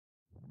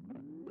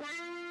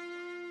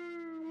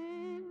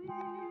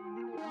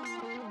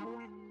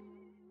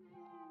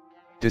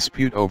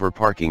Dispute over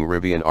parking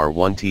Rivian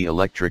R1T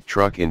electric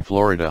truck in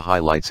Florida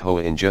highlights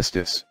HOA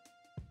injustice.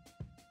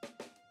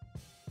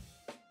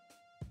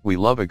 We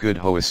love a good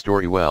HOA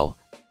story, well,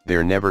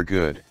 they're never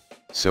good,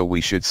 so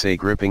we should say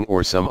gripping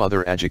or some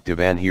other adjective,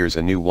 and here's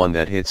a new one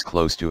that hits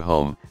close to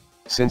home,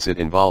 since it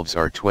involves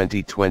our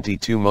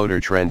 2022 Motor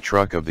Trend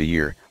Truck of the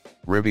Year,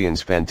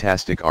 Rivian's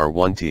fantastic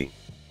R1T.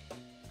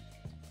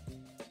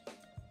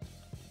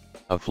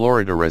 A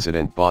Florida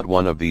resident bought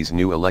one of these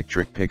new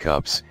electric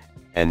pickups,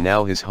 and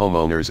now his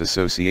homeowners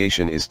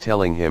association is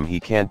telling him he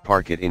can't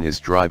park it in his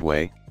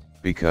driveway,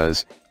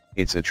 because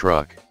it's a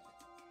truck.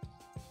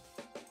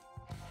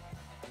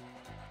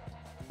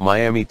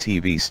 Miami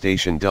TV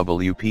station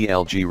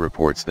WPLG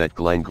reports that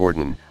Glenn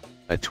Gordon,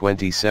 a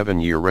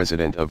 27-year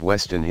resident of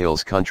Weston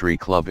Hills Country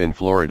Club in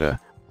Florida,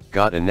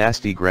 got a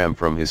nasty gram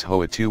from his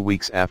HOA 2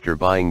 weeks after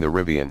buying the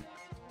Rivian.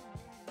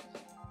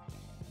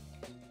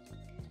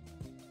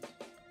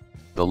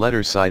 The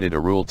letter cited a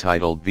rule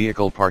titled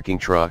Vehicle Parking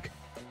Truck,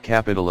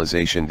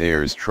 capitalization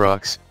there's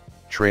trucks,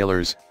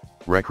 trailers,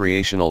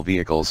 recreational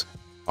vehicles,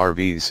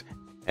 RVs,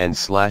 and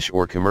 /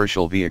 or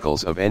commercial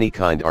vehicles of any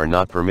kind are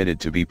not permitted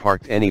to be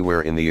parked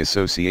anywhere in the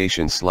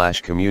association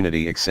 /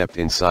 community except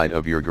inside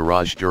of your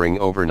garage during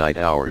overnight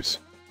hours.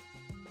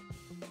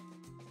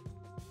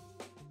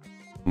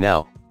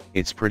 Now,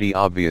 it's pretty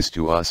obvious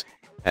to us,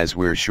 as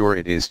we're sure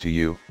it is to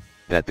you,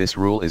 that this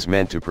rule is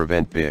meant to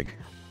prevent big,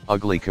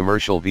 ugly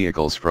commercial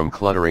vehicles from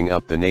cluttering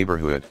up the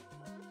neighborhood.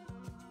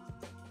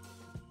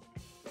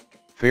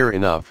 Fair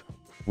enough,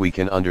 we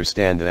can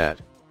understand that.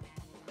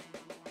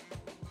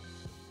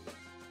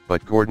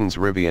 But Gordon's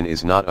Rivian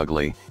is not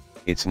ugly,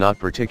 it's not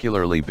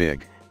particularly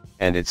big,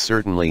 and it's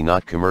certainly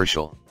not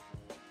commercial.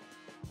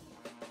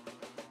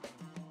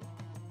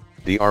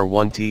 The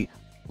R1T,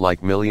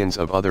 like millions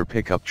of other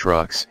pickup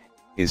trucks,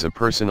 is a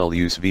personal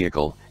use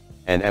vehicle,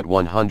 and at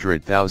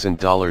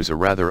 $100,000 a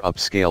rather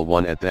upscale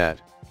one at that.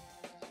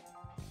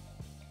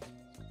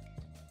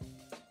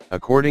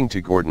 According to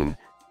Gordon,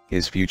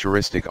 his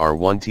futuristic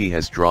R1T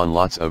has drawn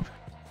lots of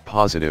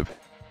positive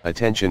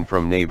attention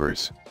from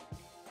neighbors.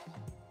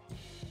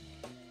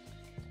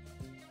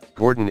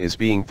 Gordon is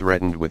being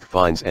threatened with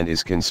fines and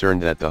is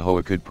concerned that the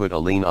HOA could put a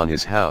lien on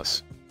his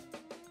house.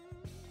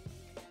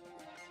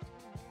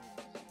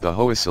 The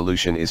HOA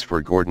solution is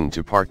for Gordon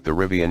to park the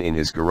Rivian in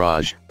his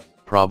garage.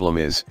 Problem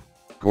is,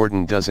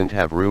 Gordon doesn't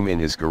have room in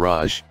his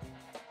garage.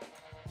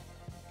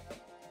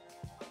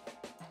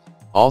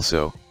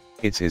 Also,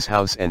 it's his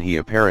house and he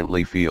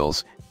apparently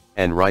feels,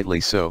 and rightly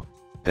so,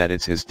 that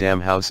it's his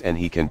damn house and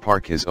he can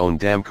park his own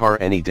damn car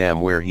any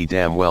damn where he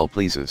damn well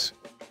pleases.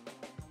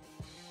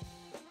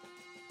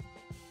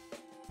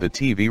 The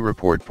TV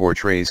report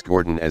portrays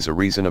Gordon as a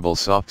reasonable,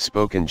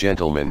 soft-spoken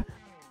gentleman,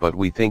 but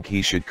we think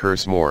he should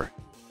curse more.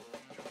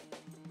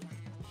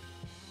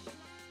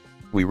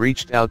 We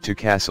reached out to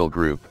Castle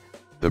Group,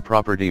 the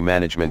property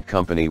management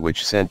company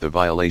which sent the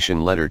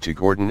violation letter to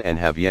Gordon, and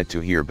have yet to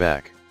hear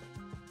back.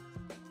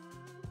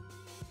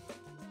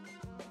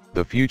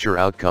 The future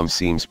outcome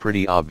seems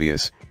pretty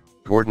obvious.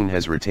 Gordon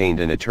has retained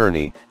an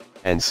attorney,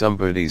 and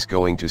somebody's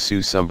going to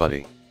sue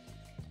somebody.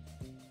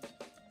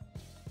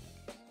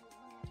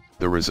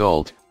 The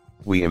result,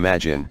 we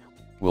imagine,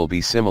 will be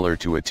similar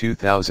to a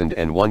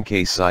 2001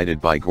 case cited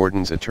by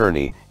Gordon's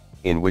attorney,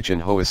 in which an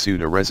HOA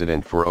sued a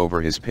resident for over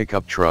his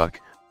pickup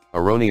truck,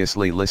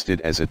 erroneously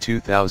listed as a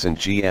 2000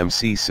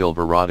 GMC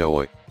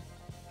Silverado.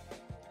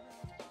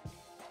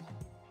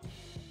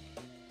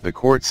 The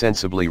court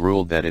sensibly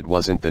ruled that it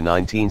wasn't the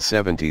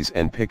 1970s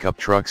and pickup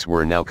trucks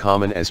were now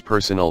common as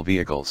personal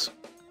vehicles.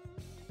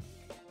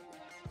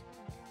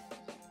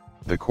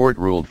 The court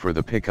ruled for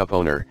the pickup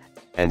owner,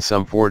 and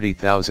some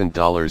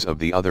 $40,000 of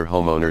the other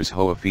homeowner's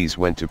HOA fees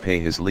went to pay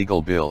his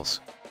legal bills.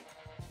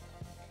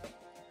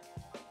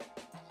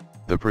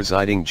 The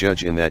presiding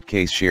judge in that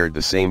case shared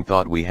the same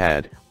thought we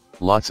had.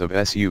 Lots of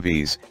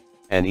SUVs,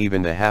 and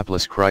even the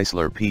hapless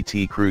Chrysler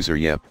PT Cruiser,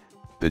 yep,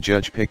 the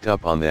judge picked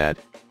up on that,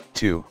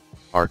 too,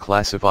 are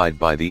classified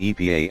by the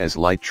EPA as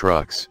light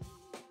trucks.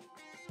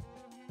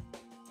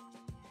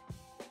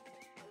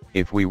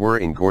 If we were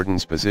in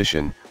Gordon's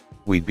position,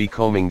 we'd be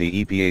combing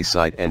the EPA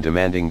site and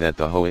demanding that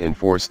the HOA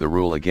enforce the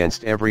rule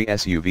against every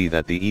SUV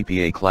that the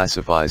EPA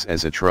classifies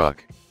as a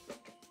truck.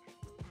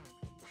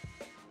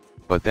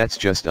 But that's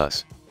just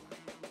us.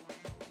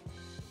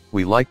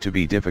 We like to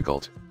be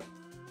difficult.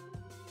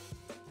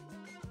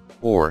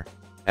 Or,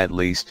 at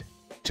least,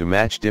 to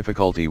match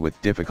difficulty with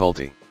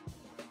difficulty.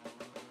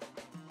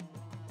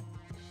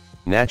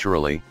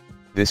 Naturally,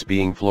 this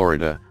being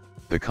Florida,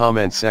 the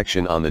comment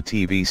section on the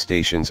TV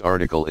station's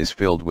article is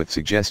filled with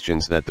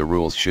suggestions that the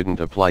rules shouldn't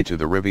apply to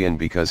the Rivian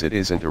because it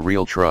isn't a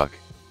real truck.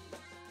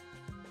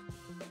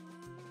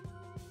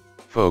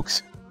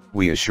 Folks,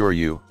 we assure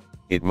you,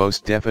 it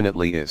most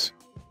definitely is.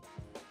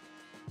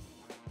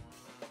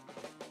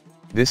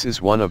 This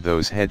is one of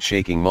those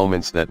head-shaking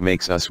moments that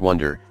makes us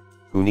wonder,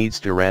 who needs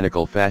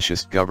tyrannical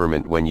fascist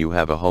government when you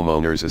have a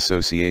homeowners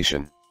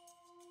association?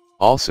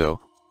 Also,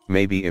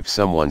 maybe if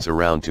someone's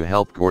around to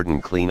help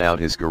Gordon clean out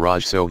his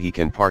garage so he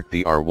can park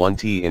the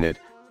R1T in it,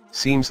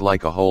 Seems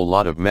like a whole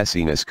lot of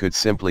messiness could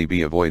simply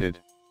be avoided.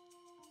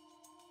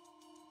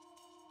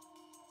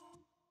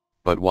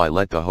 But why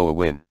let the HOA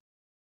win?